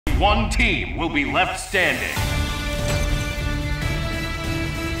one team will be left standing.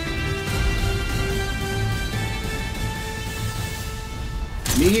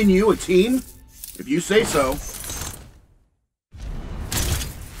 Me and you a team? If you say so.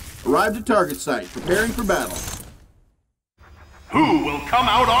 Arrived at target site, preparing for battle. Who will come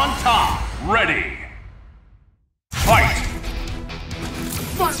out on top? Ready! Fight!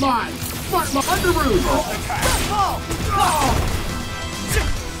 Smart mine! Smart mine! Under roof! Wet ball!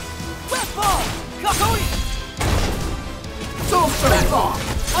 Wet ball! Cody! Soul Stone! Back off!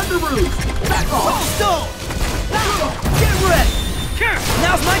 Under roof! Back Soul off! Stone! Get ready!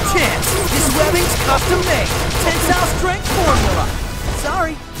 Now's my chance! This webbing's custom made! Tensile strength formula!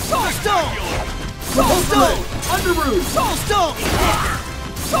 Sorry! Soul Stone! Soul Stone! Under roof! Soul Stone!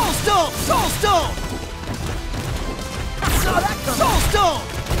 Soul Stone! Soul Stone! Saw that coming! Soul Stone!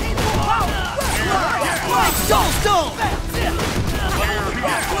 Soul Stone!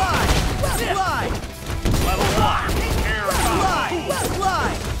 Slide! Level 1, air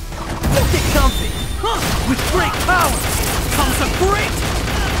Slide! Get comfy! With great power comes a great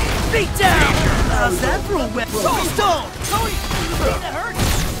beatdown! How's that for a weapon? Soul Stone! Cody! That hurt!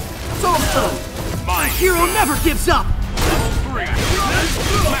 Soul Stone! My hero never gives up! Level 3,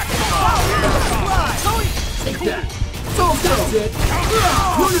 Take that! Soul Stone!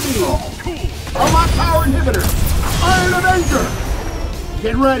 Unity! Unlock power inhibitor! Iron Avenger!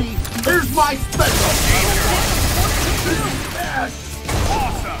 Get ready! Here's my special!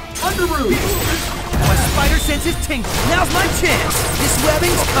 awesome! Under roof! My spider sense is tingling. Now's my chance. This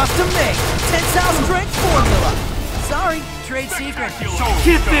webbing's custom made. Tensile strength formula. Sorry, trade secret.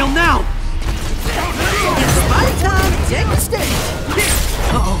 Can't fail now. It's spider time. Take the stage.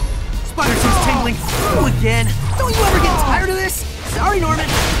 Uh-oh. Spider sense tingling. Oh, again. Don't you ever get tired of this? Sorry, Norman.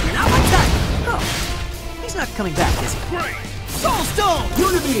 You're not my type. Oh, he's not coming back, is he? Great! Soul Stone.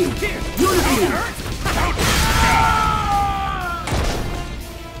 Unity! Unity!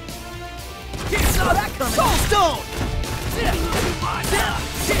 Saw that coming! Soul Stone!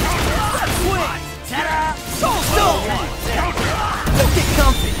 Swing! Ta-da! Soul Stone! Get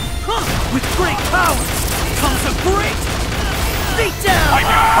comfy! With great power comes a great beatdown!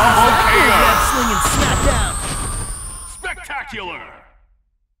 Web sling and snap down! Spectacular!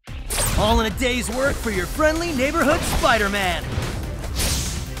 All in a day's work for your friendly neighborhood Spider-Man!